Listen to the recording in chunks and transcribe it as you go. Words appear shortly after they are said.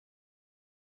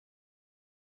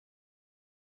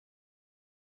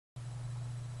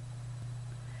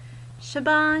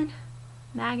Siobhan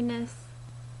Magnus,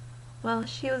 well,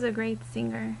 she was a great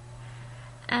singer,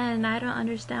 and I don't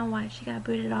understand why she got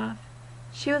booted off.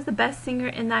 She was the best singer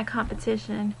in that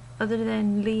competition, other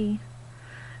than Lee,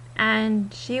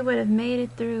 and she would have made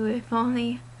it through if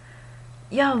only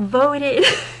y'all voted.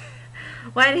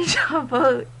 Why did y'all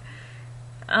vote?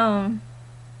 I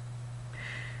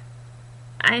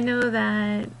know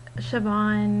that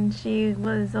Siobhan, she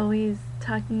was always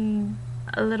talking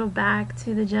a little back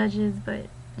to the judges, but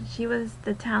she was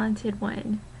the talented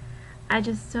one. I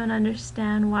just don't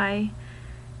understand why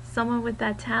someone with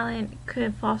that talent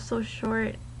could fall so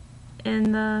short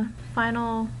in the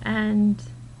final, and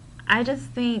I just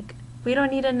think we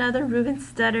don't need another Ruben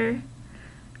Studdard.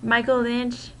 Michael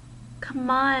Lynch, come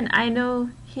on, I know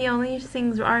he only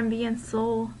sings R&B and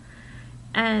soul,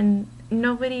 and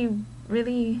nobody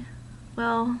really,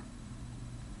 well,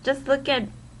 just look at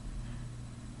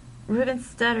Ruben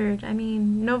Studdard. I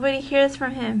mean, nobody hears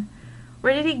from him.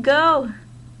 Where did he go?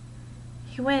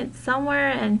 He went somewhere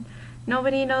and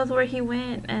nobody knows where he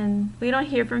went, and we don't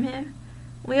hear from him.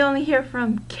 We only hear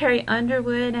from Carrie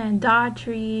Underwood and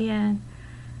Daughtry and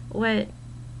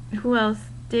who else?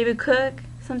 David Cook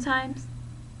sometimes.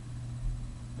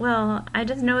 Well, I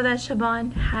just know that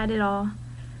Siobhan had it all,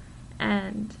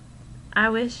 and I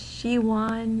wish she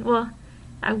won. Well,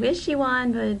 I wish she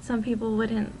won, but some people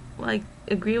wouldn't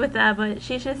agree with that, but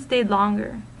she should have stayed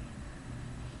longer.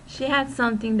 She had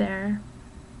something there.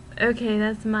 Okay,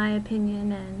 that's my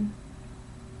opinion,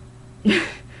 and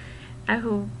I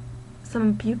hope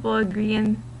some people agree,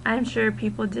 and I'm sure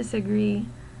people disagree.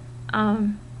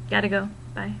 Gotta go.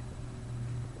 Bye.